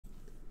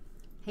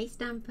Hey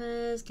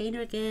Stampers, Gaynor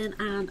again,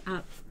 and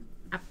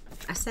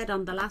I said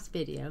on the last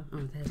video,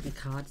 oh there's my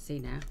card, see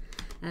now,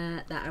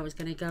 that I was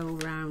going to go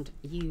around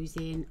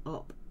using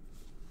up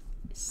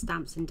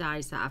stamps and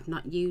dies that I've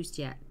not used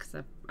yet, because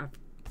I've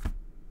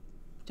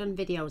done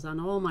videos on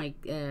all my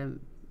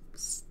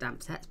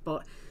stamp sets,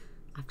 but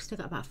I've still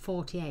got about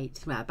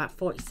 48, well about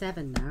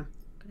 47 now.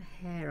 I've got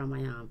a hair on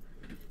my arm.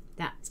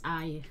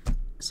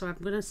 So I'm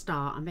going to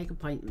start and make a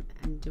point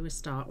and do a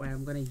start where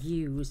I'm going to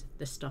use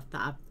the stuff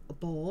that I've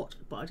bought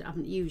but I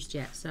haven't used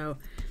yet. So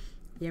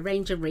the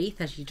Arranger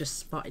Wreath, as you just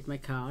spotted my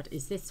card,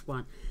 is this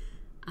one.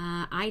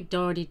 I'd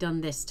already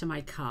done this to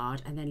my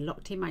card and then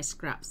looked in my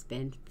scraps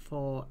bin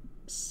for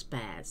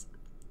spares.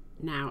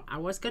 Now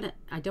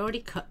I'd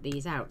already cut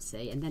these out,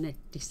 see, and then I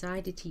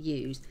decided to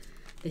use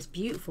this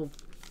beautiful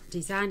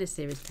designer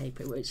series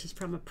paper, which is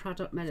from a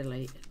product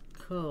medley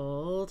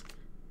called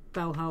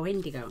Boho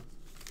Indigo.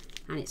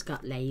 And it's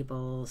got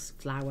labels,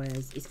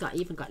 flowers, it's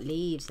even got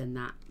leaves and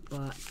that,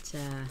 but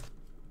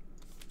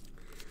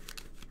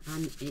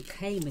and it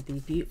came with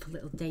these beautiful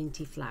little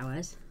dainty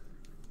flowers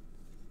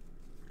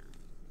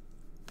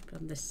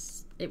from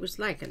this. It was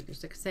like I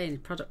say, in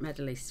product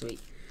medley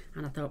suite,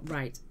 and I thought,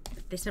 right,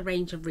 this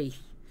Arranger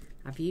Wreath,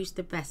 I've used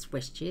the Best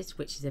Wishes,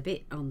 which is a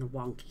bit on the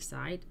wonky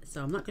side,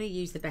 so I'm not going to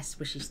use the Best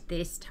Wishes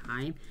this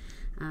time.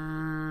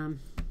 I'm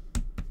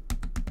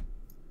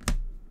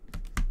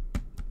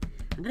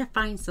going to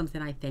find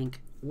something, I think,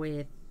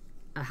 with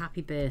a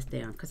happy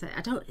birthday on, because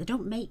I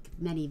don't make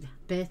many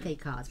birthday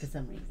cards for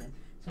some reason.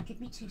 So give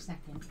me 2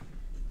 seconds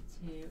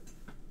to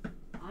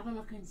have a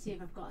look and see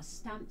if I've got a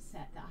stamp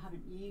set that I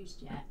haven't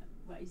used yet,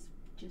 but it's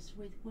just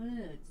with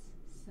words.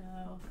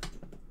 So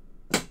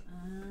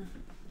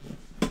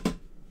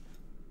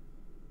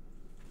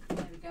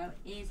there we go.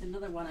 Here's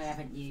another one I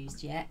haven't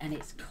used yet, and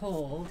it's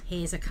called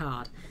Here's a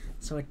Card.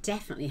 So I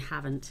definitely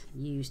haven't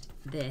used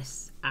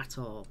this at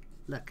all.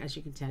 Look, as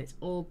you can tell, it's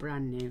all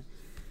brand new,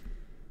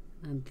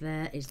 and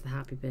there is the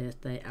happy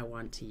birthday I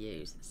want to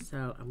use,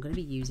 so I'm going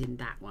to be using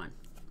that one.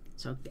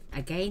 So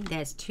again,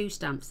 there's 2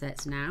 stamp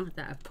sets now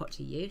that I've put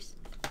to use.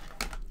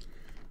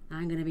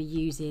 I'm going to be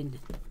using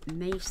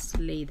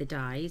mostly the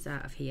dies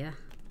out of here,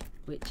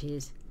 which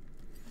is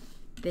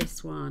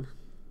this one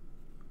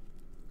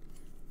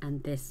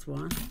and this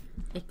one.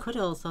 It could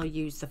also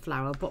use the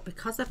flower, but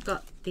because I've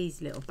got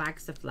these little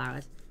bags of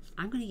flowers,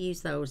 I'm going to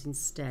use those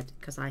instead,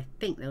 because I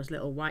think those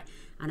little white,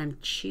 and I'm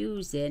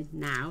choosing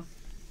now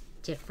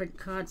different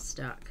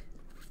cardstock.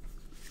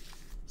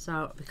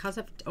 So because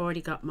I've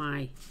already got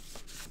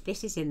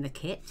this is in the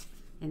kit,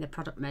 in the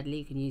product medley,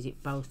 you can use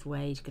it both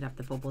ways. You could have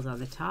the bubbles on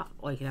the top,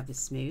 or you could have the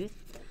smooth.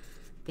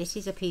 This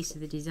is a piece of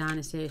the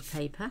designer series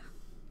paper,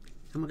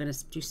 and we're going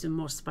to do some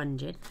more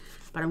sponging,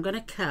 but I'm going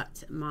to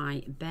cut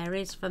my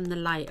berries from the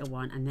lighter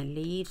one and the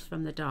leaves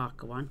from the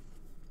darker one,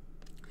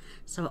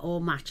 so it all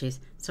matches,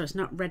 so it's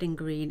not red and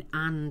green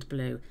and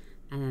blue.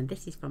 And then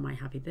this is for my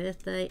happy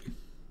birthday,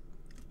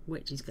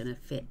 which is going to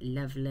fit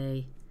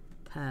lovely,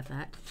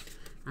 perfect.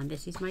 And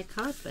this is my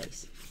card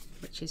base,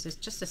 which is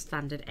just a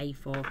standard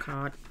A4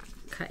 card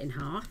cut in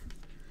half.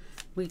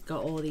 We've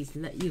got all these,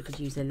 you could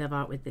use the love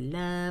art with the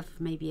love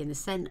maybe in the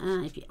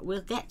center.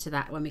 We'll get to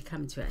that when we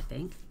come to it, I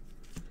think.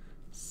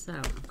 So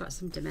I've got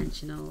some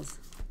dimensionals.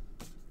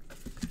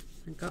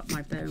 I've got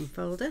my bone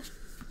folder,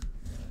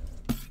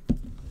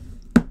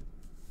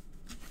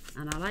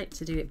 and I like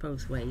to do it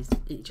both ways.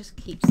 It just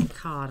keeps the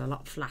card a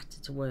lot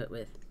flatter to work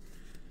with,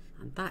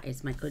 and that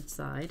is my good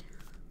side.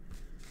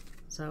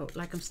 So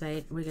like I'm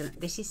saying,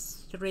 this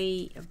is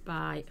 3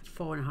 by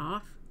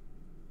 4.5.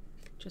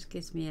 Just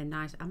gives me a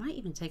nice, I might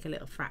even take a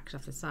little fraction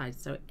off the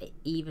sides so it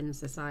evens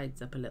the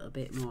sides up a little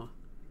bit more.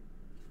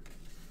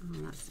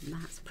 Oh,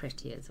 that's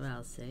pretty as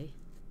well, see.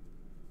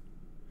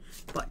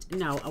 But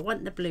no, I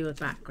want the blue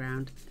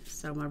background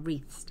so my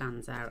wreath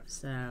stands out.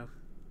 So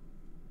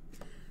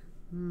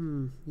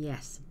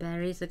yes,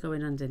 berries are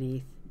going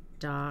underneath,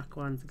 dark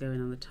ones are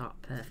going on the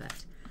top,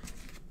 perfect.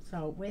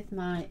 So with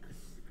my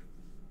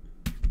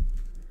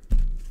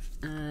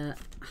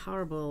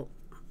horrible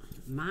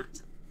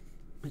mat,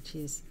 which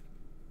is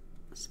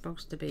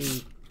supposed to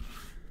be,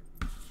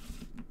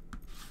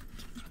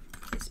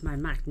 it's my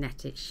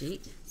magnetic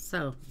sheet.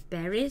 So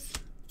berries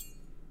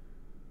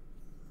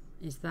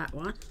is that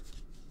one,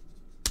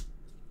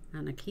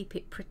 and I keep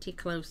it pretty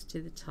close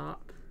to the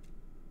top,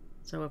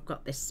 so I've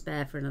got this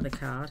spare for another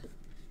card,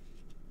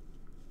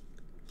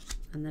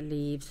 and the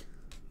leaves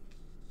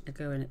are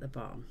going at the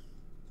bottom.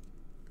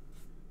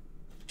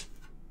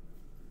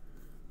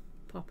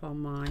 Pop on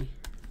my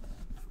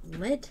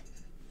lid,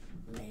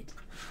 my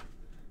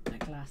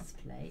glass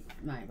plate,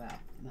 my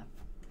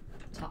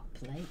top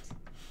plate.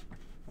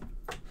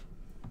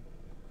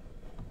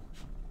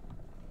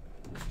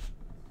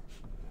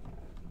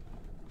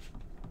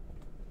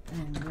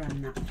 And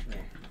run that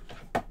through.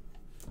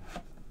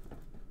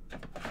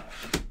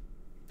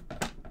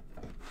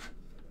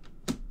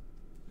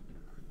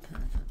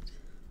 Perfect.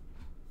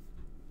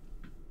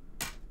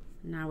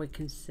 Now we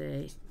can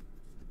see.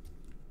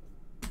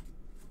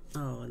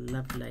 Oh,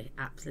 lovely,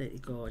 absolutely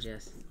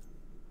gorgeous.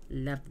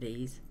 Love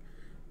these.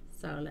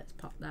 So let's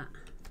pop that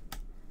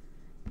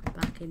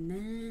back in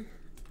there,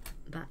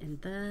 that in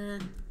there.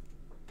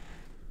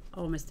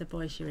 Oh, Mr.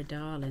 Boyce, you're a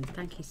darling.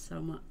 Thank you so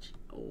much.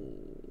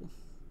 Oh,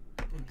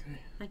 okay.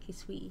 Thank you,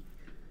 sweetie.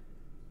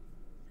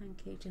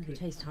 Thank you. They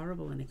taste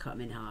horrible when they cut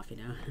them in half, you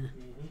know.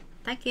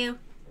 Thank you.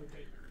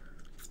 Okay.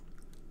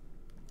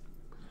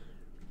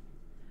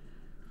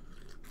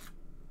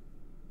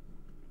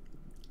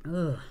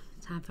 Oh,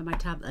 time for my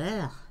tablet.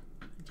 Ugh.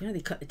 Do you know they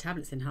cut the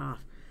tablets in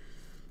half?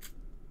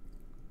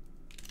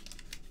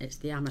 It's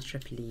the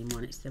amitriptyline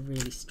one. It's the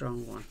really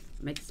strong one.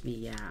 Makes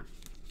me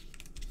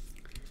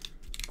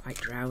quite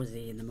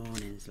drowsy in the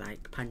mornings,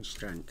 like punch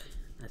drunk,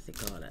 as they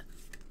call it.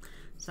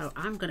 So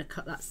I'm going to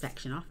cut that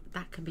section off.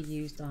 That can be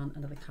used on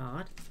another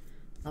card,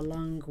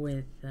 along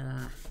with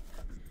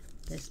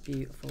this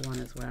beautiful one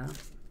as well.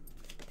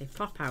 They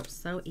pop out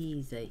so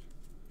easy.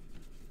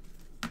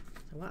 So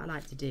what I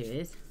like to do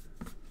is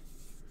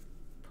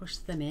push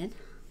them in,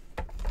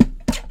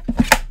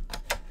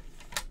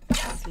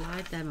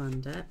 slide them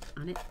under,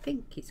 and I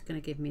think it's going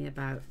to give me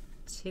about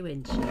 2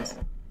 inches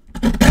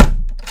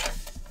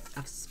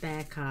of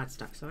spare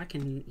cardstock, so I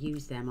can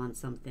use them on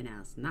something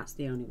else, and that's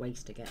the only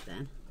waste to get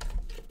then.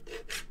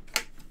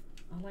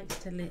 I like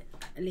to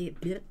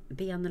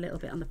be on the little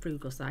bit on the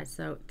frugal side,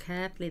 so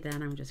carefully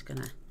then I'm just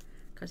gonna,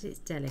 because it's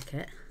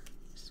delicate,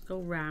 just go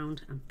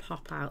round and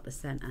pop out the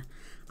centre.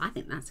 I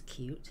think that's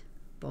cute,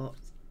 but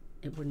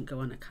it wouldn't go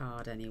on a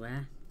card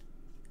anywhere.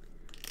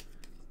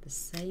 The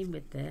same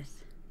with this,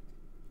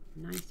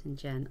 nice and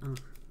gentle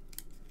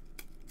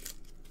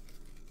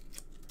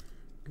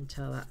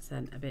until that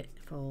centre bit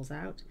falls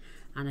out.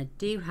 And I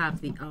do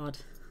have the odd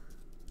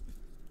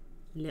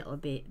little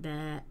bit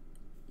there,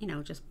 you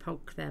know, just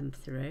poke them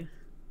through.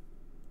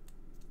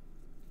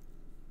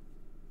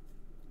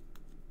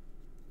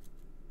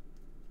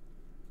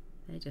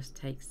 They just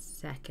take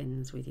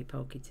seconds with your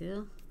pokey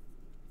tool.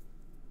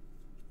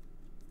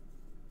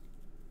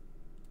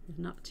 There's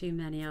not too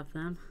many of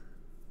them.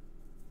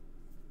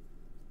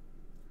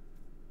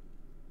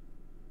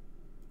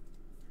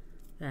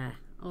 There,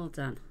 all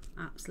done.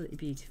 Absolutely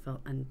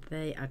beautiful, and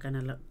they are going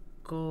to look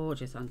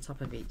gorgeous on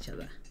top of each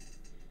other.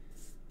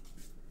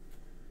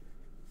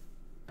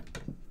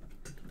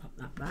 Pop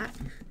that back.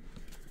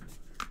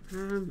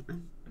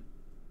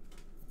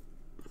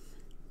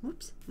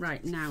 Whoops.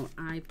 Right, now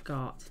I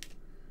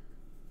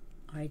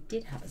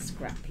did have a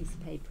scrap piece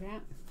of paper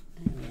out.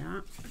 There we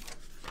are.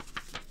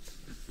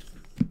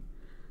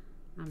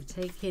 I'm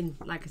taking,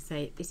 like I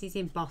say, this is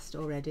embossed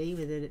already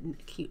with a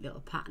cute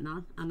little pattern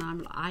on,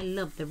 and I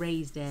love the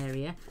raised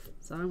area,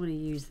 so I'm going to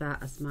use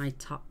that as my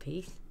top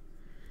piece.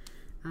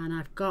 And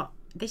I've got,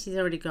 this has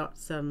already got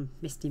some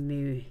misty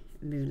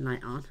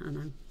moonlight on,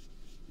 and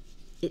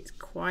it's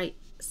quite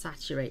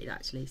saturated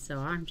actually, so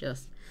I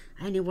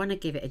only want to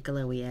give it a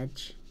glowy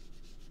edge.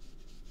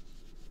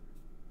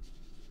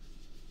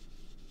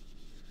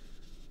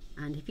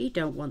 And if you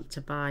don't want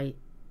to buy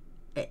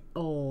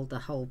the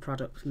whole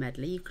product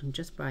medley, you can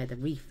just buy the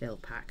refill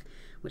pack,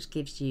 which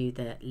gives you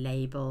the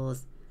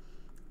labels,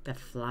 the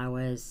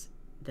flowers,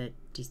 the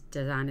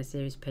designer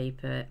series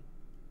paper,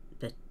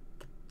 the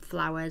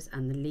flowers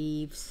and the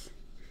leaves,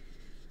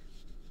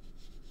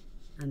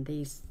 and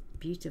these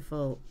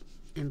beautiful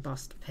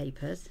embossed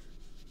papers,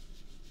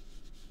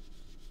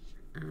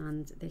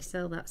 and they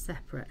sell that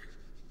separate.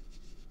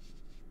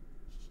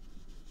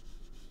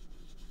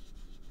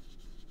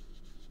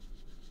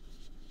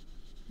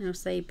 You know,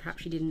 say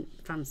perhaps you didn't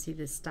fancy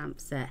the stamp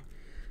set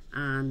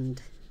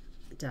and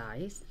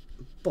dies,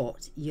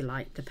 but you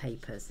like the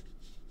papers.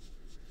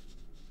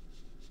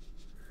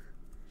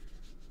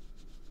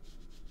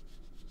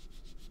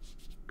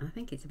 I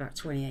think it's about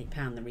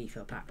 £28 the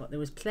refill pack, but there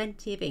was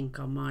plenty of ink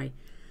on my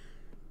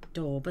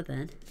dauber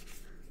then.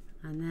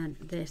 And then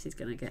this is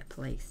going to get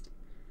placed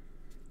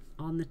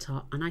on the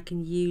top, and I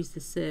can use the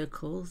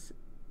circles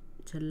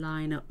to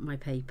line up my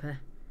paper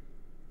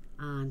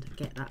and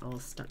get that all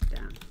stuck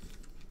down.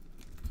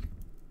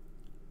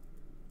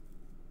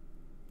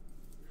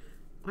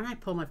 When I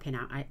pull my pin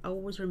out, I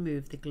always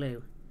remove the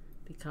glue,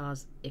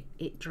 because if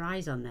it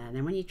dries on there, and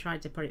then when you try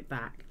to put it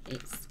back,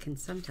 it can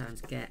sometimes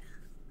get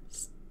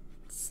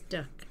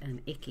stuck and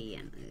icky,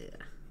 and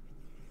ugh.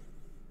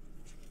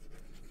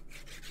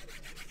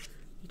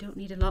 You don't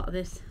need a lot of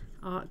this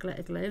art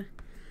glitter glue,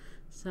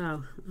 so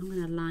I'm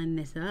going to line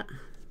this up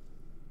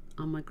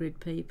on my grid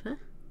paper,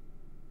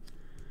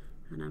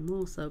 and I'm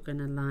also going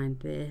to line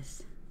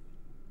this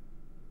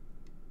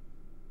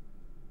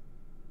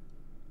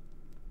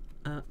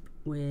up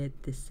with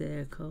the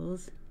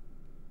circles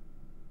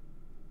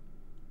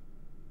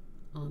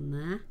on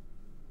there,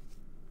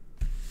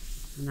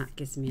 and that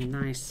gives me a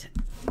nice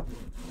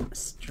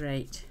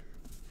straight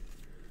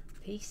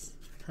piece.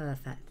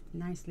 Perfect,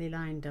 nicely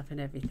lined up and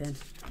everything.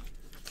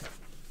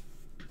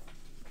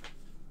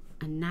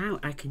 And now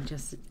I can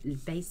just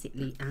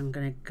basically, I'm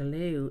going to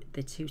glue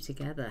the two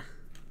together,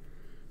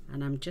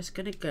 and I'm just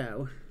going to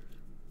go,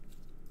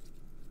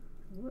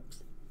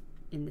 whoops,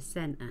 in the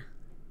center.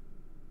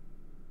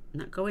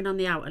 Not going on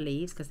the outer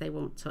leaves because they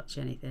won't touch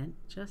anything,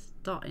 just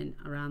dotting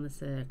around the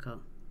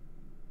circle.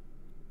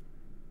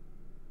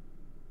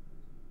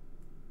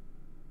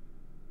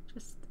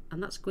 I'm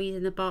not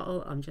squeezing the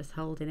bottle, I'm just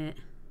holding it.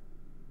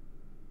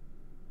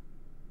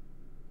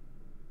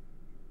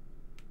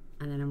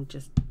 And then I'm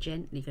just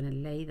gently going to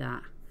lay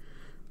that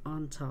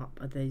on top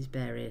of those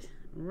berries,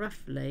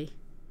 roughly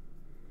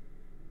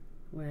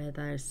where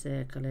their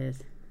circle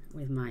is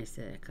with my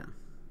circle.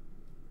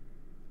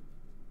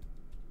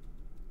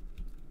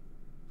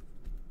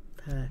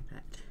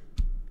 Perfect.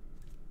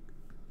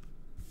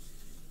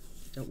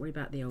 Don't worry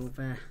about the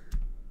over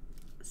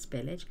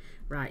spillage.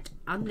 Right,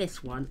 on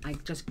this one I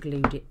just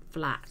glued it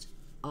flat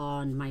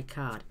on my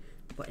card,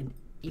 but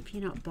if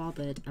you're not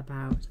bothered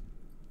about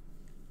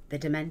the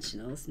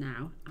dimensionals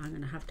now, I'm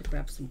going to have to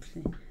grab some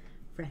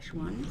fresh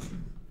ones.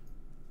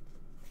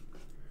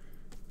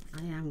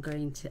 I am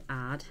going to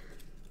add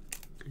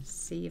and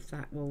see if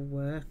that will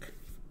work.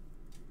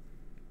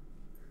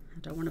 I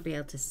don't want to be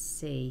able to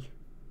see,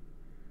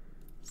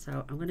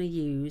 so I'm going to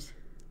use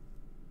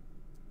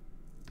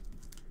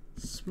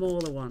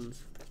smaller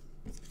ones.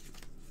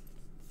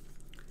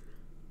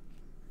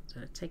 So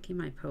taking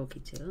my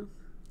pokey tool,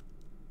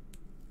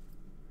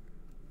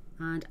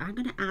 and I'm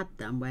going to add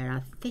them where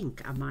I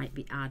think I might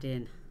be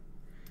adding.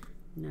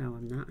 No,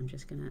 I'm not. I'm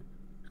just going to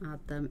add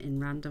them in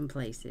random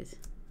places,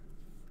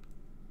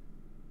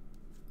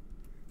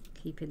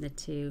 keeping the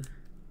two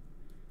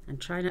and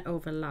trying to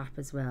overlap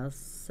as well,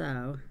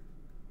 so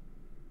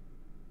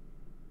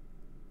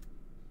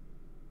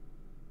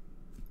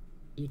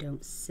you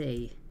don't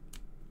see.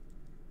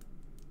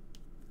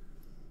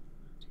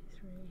 1,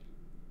 2,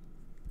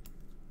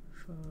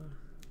 3, 4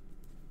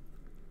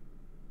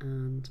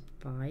 and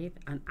 5.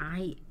 And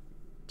I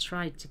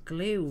tried to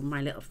glue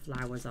my little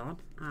flowers on,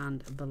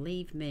 and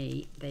believe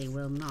me, they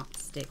will not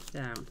stick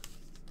down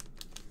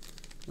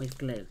with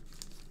glue,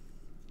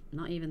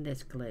 not even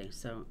this glue.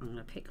 So I'm going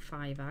to pick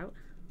 5 out.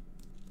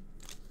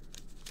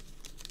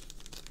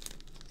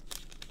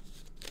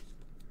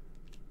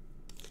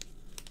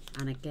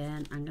 And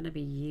again, I'm going to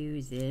be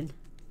using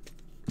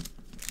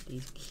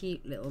these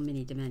cute little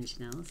mini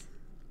dimensionals.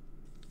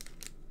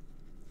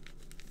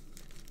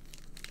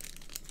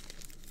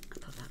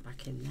 Put that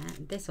back in there.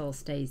 And this all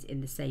stays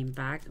in the same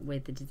bag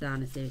with the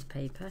designer series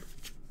paper,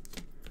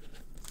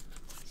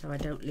 so I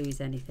don't lose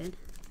anything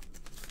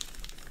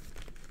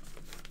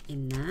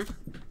in there.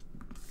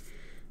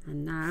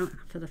 And now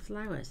for the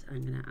flowers,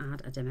 I'm going to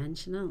add a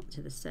dimensional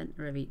to the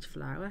center of each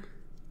flower.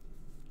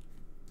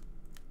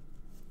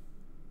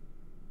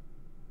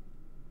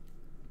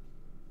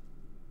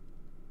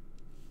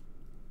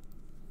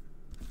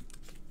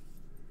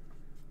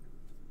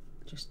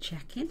 Just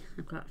checking,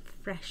 I've got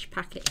a fresh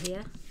packet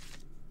here.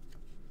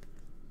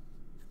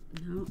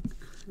 No,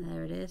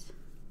 there it is.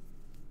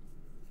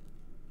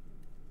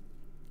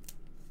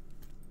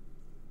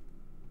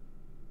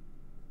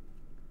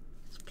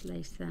 Let's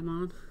place them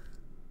on.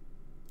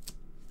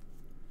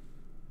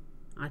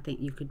 I think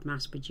you could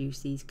mass produce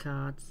these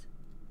cards.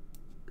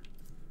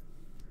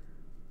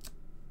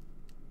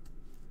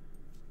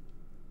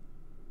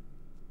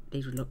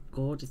 These would look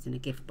gorgeous in a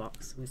gift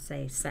box. We'll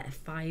say a set of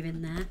 5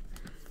 in there.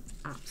 It's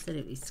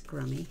absolutely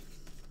scrummy.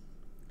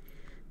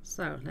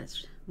 So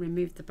let's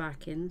remove the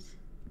backings.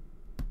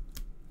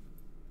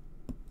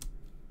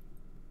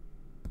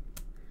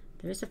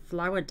 There is a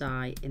flower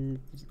die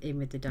in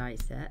with the die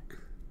set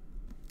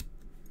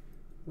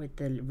with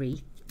the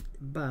wreath,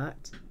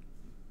 but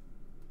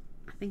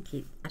I think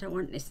I don't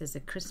want this as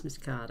a Christmas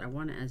card. I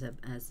want it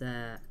as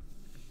a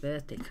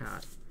birthday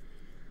card.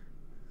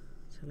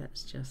 So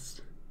let's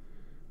just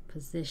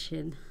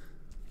position.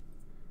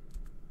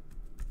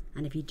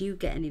 And if you do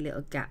get any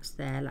little gaps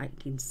there, like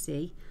you can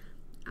see,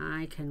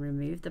 I can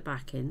remove the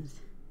backings.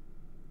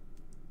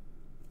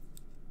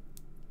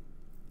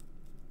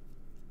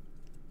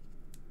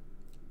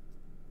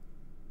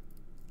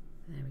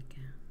 There we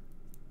go.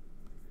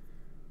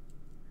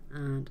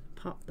 And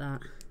pop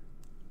that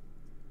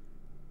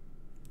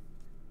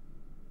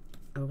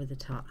over the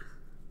top.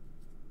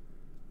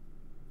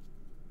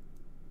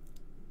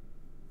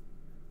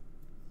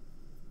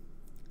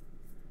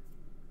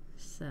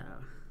 So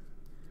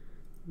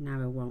now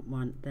I want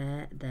one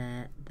there,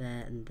 there,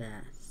 there and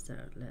there. So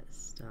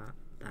let's start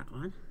that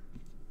one.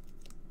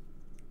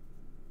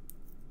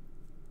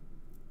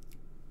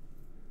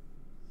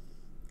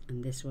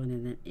 And this one,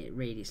 and then it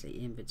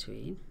radiusly in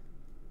between.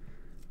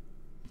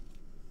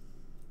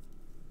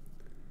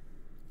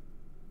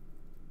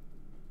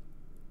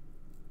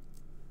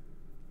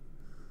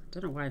 I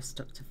don't know why I've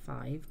stuck to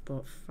 5,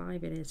 but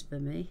 5 it is for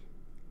me.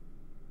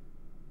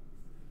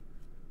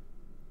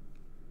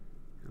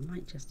 I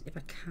might just, if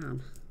I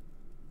can,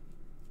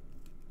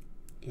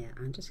 yeah,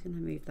 I'm just going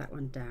to move that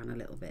one down a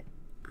little bit.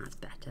 That's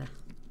better.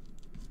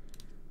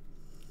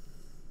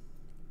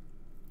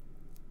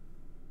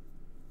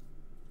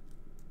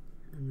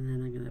 And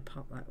then I'm going to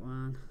pop that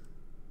one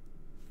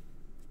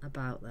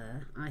about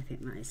there. I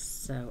think that is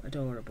so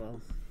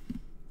adorable.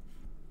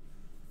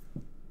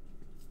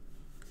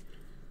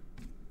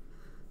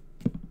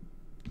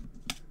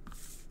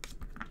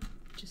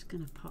 Just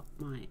going to pop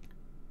my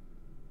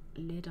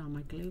lid on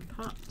my glue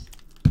pot.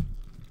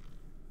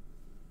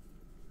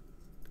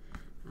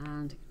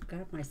 and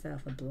grab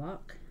myself a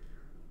block.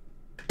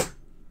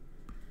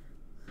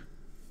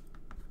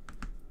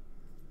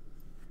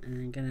 And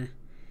I'm gonna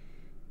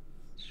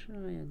try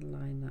and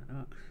line that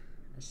up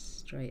as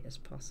straight as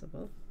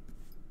possible.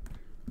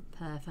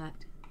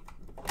 Perfect.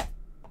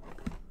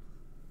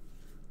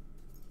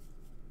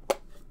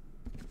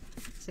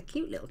 It's a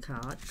cute little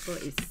card,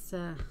 but it's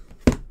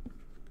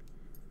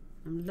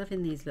I'm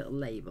loving these little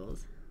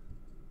labels.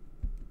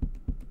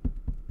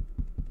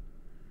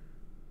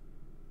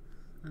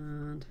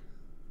 And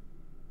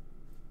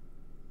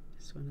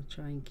just want to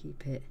try and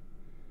keep it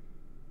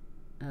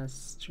as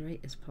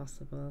straight as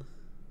possible.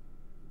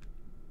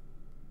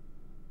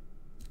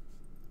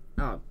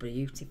 Oh,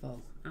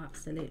 beautiful,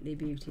 absolutely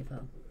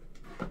beautiful.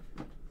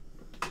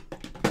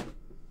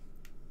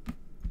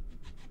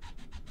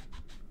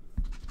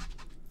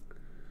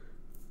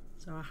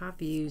 So I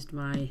have used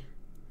my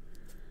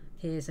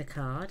Here's a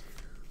Card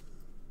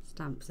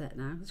stamp set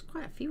now. There's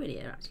quite a few in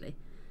here actually.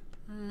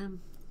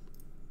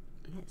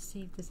 Let's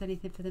see if there's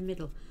anything for the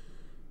middle.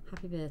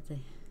 Happy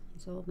birthday.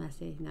 It's all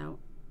messy. No,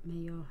 may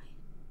your...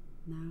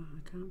 No,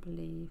 I can't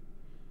believe.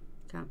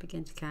 Can't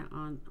begin to count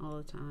on all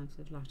the times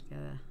we've laughed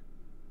together.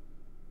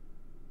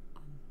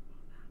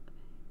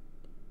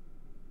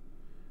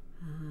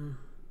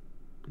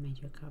 I made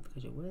you a card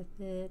because you're worth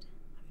it.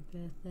 Happy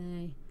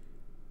birthday.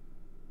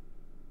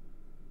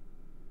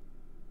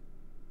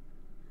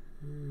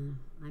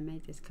 I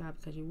made this card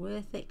because you're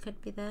worth it.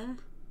 Could be there.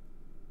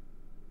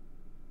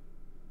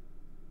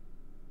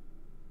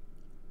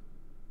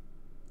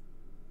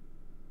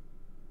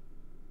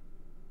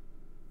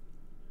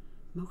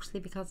 Mostly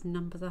because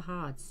numbers are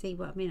hard. See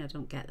what I mean? I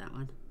don't get that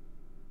one.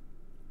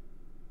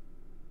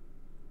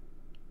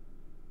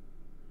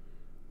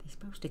 They're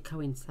supposed to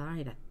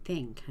coincide, I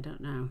think. I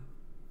don't know.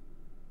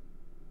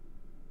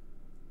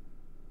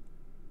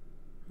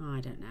 Oh,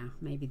 I don't know.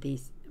 Maybe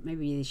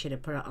they should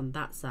have put it on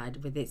that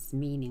side with its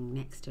meaning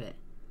next to it.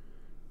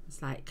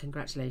 It's like,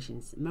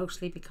 congratulations.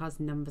 Mostly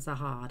because numbers are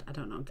hard. I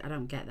don't know. I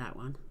don't get that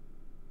one.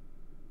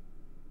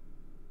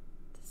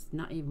 There's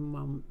not even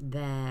one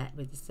there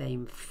with the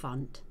same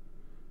font.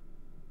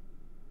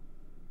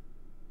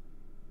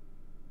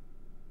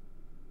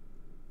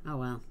 Oh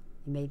well,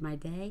 you made my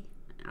day.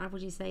 How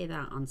would you say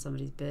that on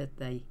somebody's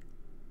birthday?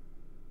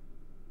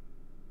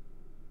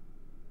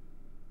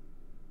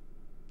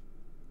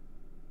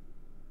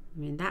 I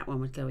mean, that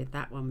one would go with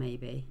that one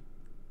maybe.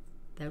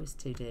 Those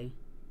two do.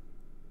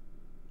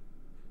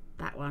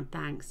 That one,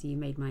 thanks, you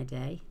made my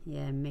day.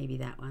 Yeah, maybe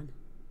that one.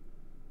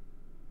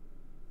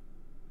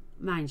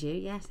 Mind you,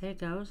 yes, here it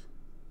goes.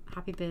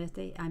 Happy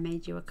birthday, I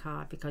made you a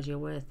card because you're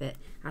worth it.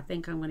 I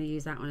think I'm going to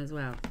use that one as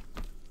well.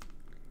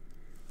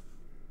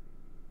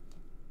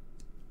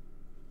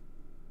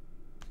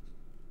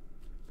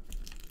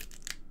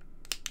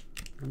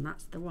 And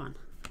that's the one.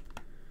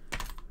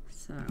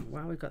 So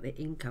while we've got the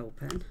ink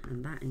open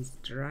and that is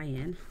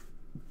drying,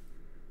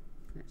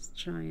 let's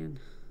try and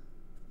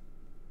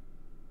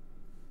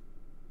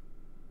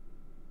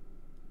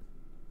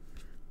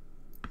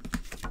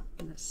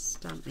let's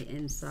stamp the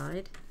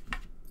inside.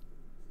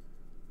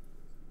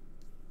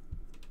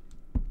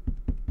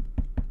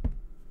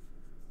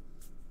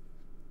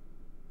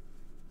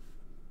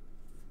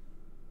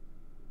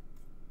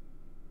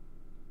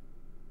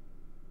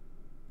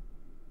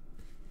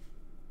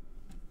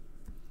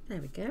 There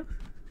we go.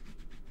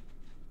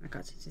 I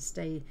got it to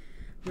stay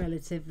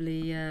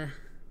relatively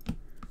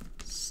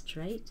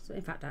straight. So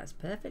in fact, that's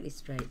perfectly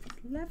straight.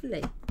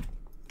 Lovely.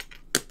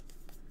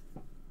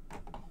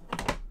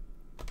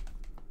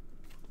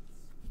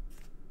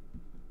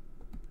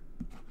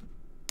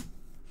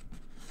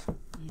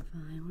 If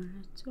I were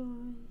a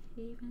toy,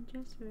 even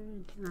just for a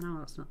day. I know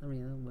that's not the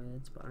real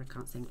words, but I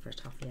can't sing for a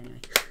toffee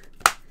anyway.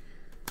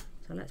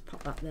 So let's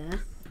pop that there.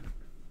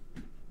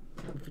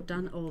 We've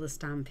done all the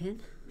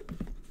stamping.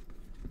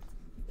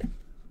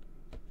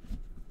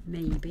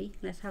 Maybe.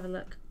 Let's have a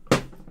look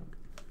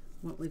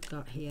what we've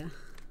got here.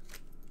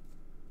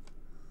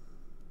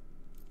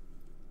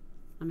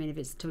 I mean, if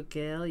it's to a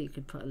girl, you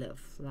could put a little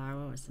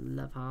flower or some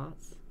love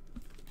hearts.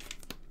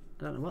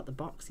 I don't know what the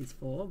box is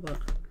for, but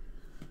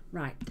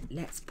right,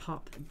 let's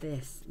pop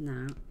this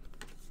now.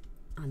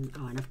 And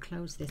oh, and I've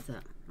closed this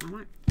up. I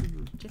might.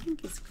 Do you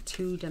think it's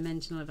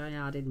two-dimensional if I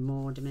added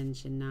more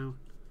dimension now?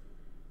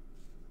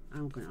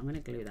 I'm gonna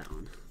glue that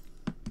on.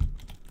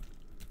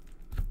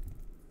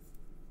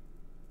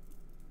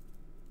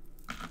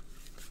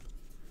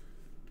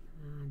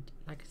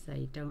 Like I say,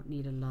 you don't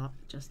need a lot,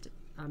 just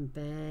I'm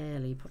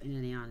barely putting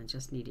any on and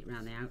just need it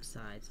around the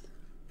outside.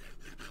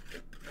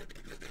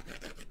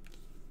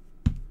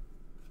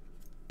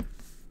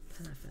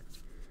 Perfect.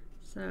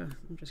 So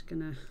I'm just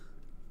gonna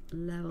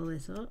level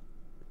this up,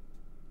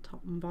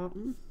 top and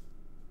bottom,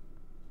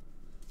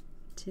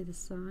 to the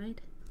side.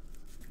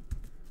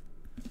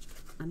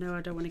 I know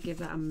I don't want to give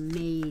that a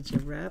major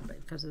rub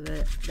because of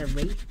the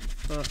wreath,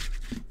 but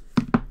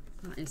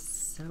that is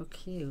so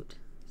cute.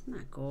 Isn't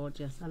that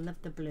gorgeous? I love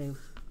the blue.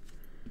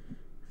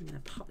 I'm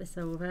going to pop this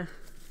over.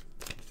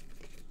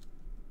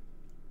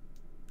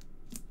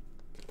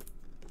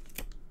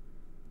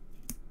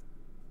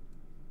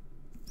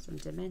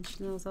 some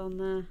dimensionals on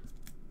there.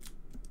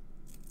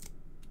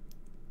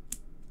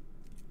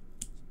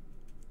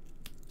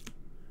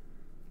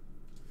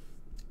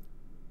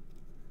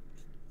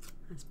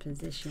 Let's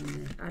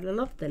position this. I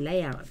love the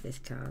layout of this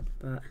card,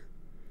 but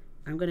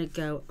I'm going to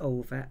go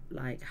over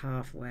like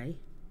halfway,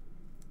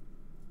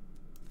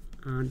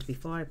 and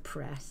before I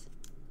press,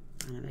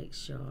 I'm going to make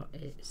sure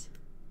it's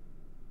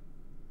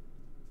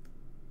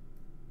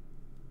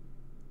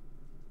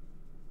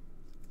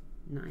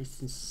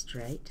nice and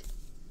straight.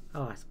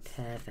 Oh, that's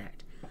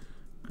perfect.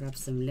 Grab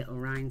some little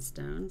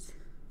rhinestones.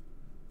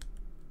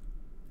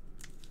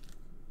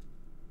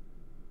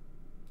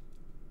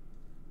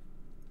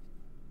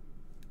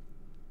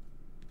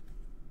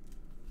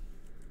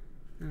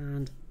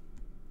 And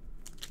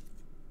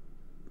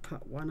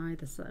put one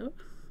either side. Oh,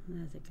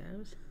 there it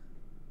goes.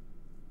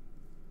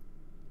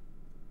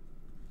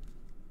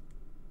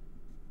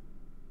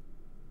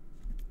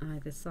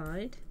 Either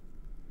side.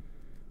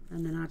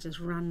 And then I'll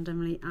just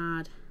randomly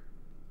add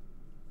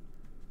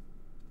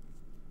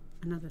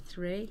another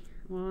 3.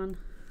 1, 2.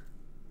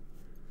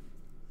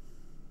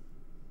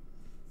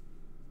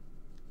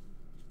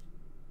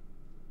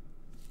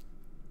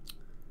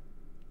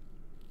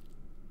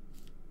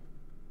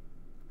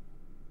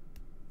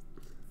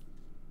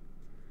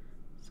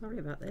 Sorry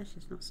about this,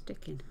 it's not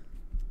sticking.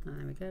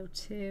 There we go,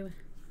 2.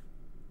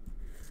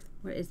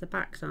 Where is the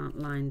backs aren't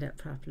lined up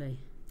properly.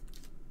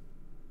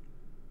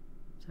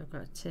 So I've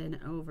got to turn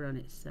it over on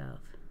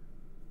itself.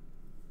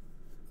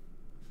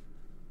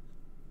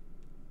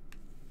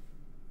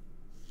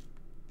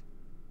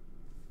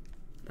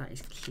 That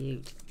is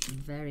cute,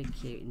 very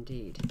cute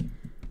indeed.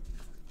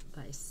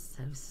 That is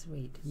so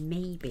sweet.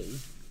 Maybe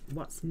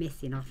what's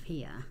missing off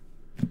here,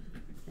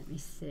 let me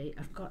see,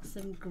 I've got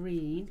some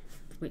green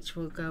which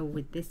will go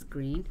with this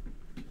green.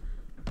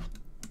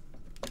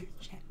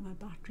 Check my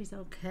battery's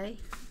okay.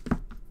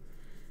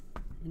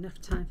 Enough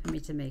time for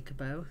me to make a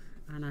bow,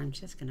 and I'm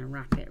just going to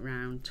wrap it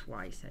round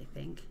twice, I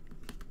think.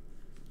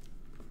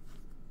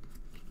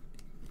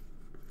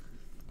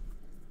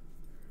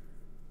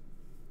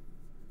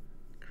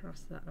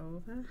 Cross that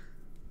over.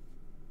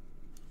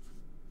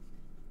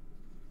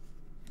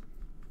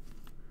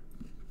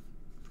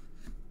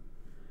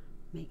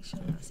 Make sure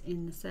that's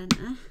in the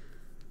center.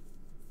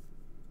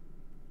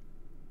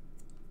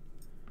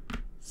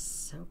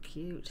 So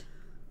cute.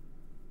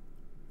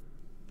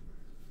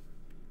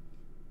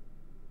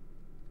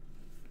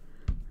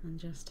 And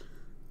just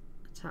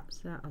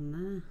attach that on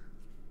there.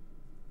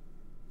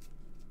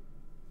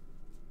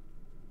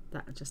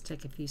 That'll just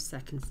take a few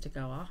seconds to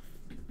go off.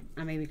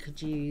 I mean, we could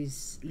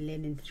use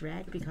linen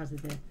thread because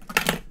of the,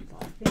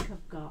 but I think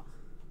I've got,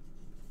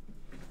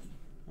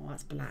 oh,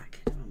 that's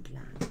black, I want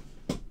black.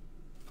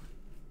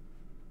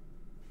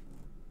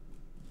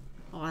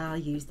 Oh, I'll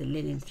use the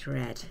linen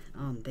thread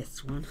on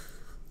this one.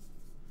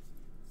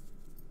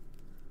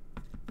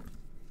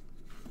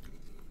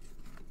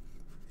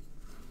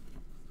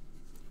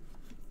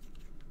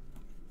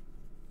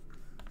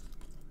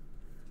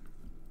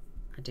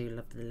 I do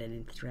love the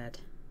linen thread.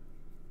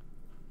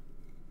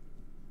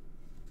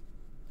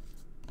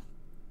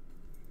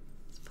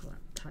 Let's pull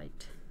that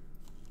tight.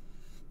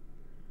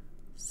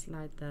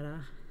 Slide that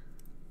off.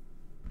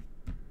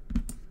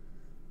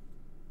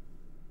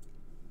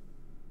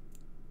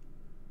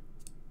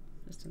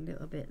 Just a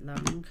little bit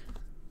long.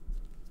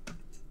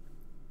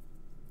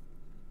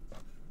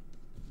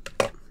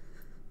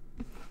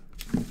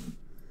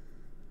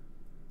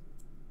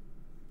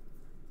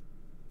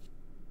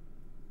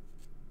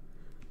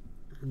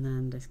 And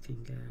then this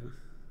can go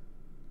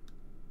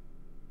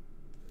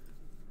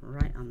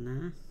right on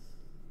there.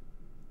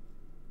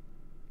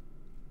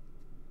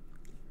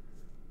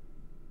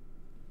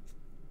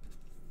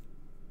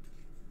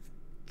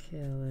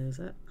 Curl those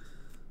up.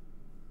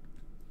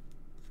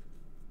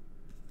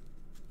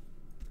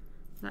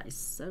 That is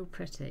so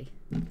pretty.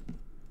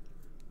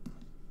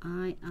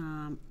 I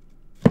am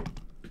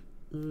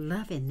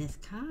loving this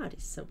card.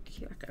 It's so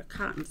cute. I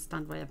can't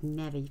understand why I've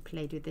never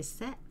played with this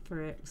set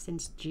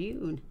since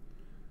June.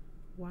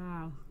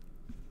 Wow,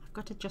 I've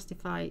got to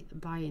justify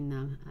buying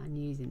them and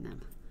using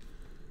them,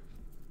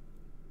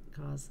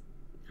 because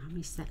how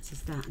many sets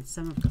is that? And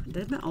some have got,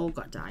 they've not all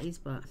got dies,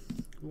 but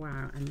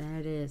wow. And there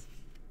it is,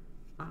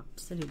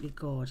 absolutely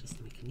gorgeous.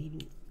 And we can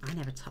even, I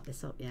never topped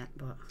this up yet,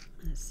 but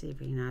let's see if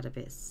we can add a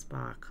bit of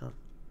sparkle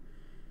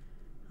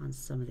on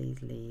some of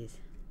these leaves,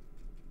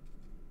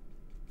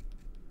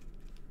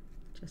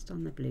 just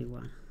on the blue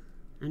one.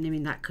 And I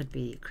mean, that could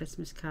be a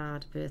Christmas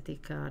card, birthday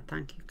card,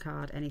 thank you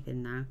card,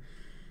 anything now.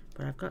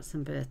 But I've got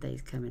some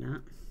birthdays coming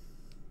up.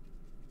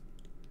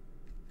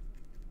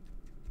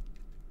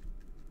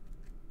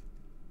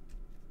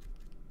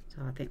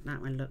 So I think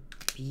that will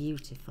look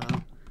beautiful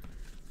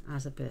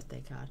as a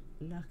birthday card.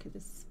 Look at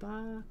the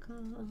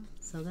sparkle.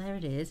 So there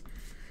it is.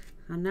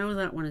 I know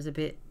that one is a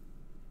bit,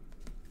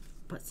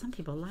 but some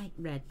people like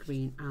red,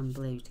 green and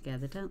blue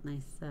together, don't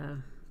they? So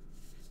I'm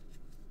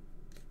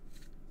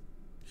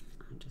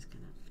just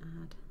going to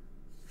add.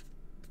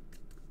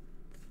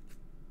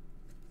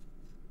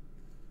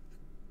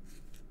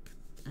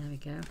 There we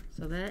go.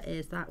 So there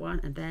is that one,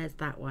 and there's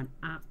that one.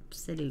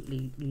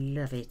 Absolutely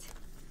love it.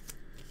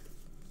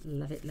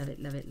 Love it, love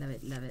it, love it, love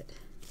it, love it.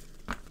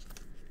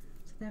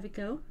 So there we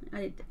go.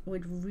 I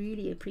would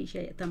really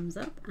appreciate a thumbs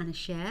up and a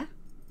share.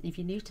 If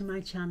you're new to my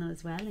channel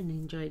as well and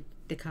enjoyed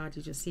the card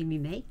you just seen me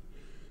make,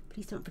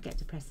 please don't forget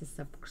to press the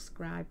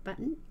subscribe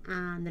button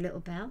and the little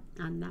bell,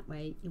 and that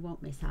way you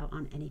won't miss out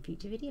on any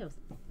future videos.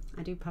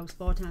 I do post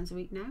 4 times a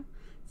week now,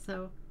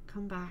 so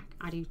come back.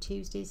 I do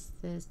Tuesdays,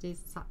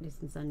 Thursdays, Saturdays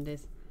and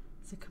Sundays,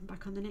 so come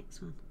back on the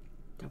next one.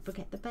 Don't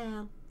forget the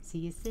bell. See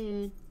you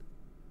soon.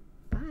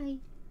 Bye.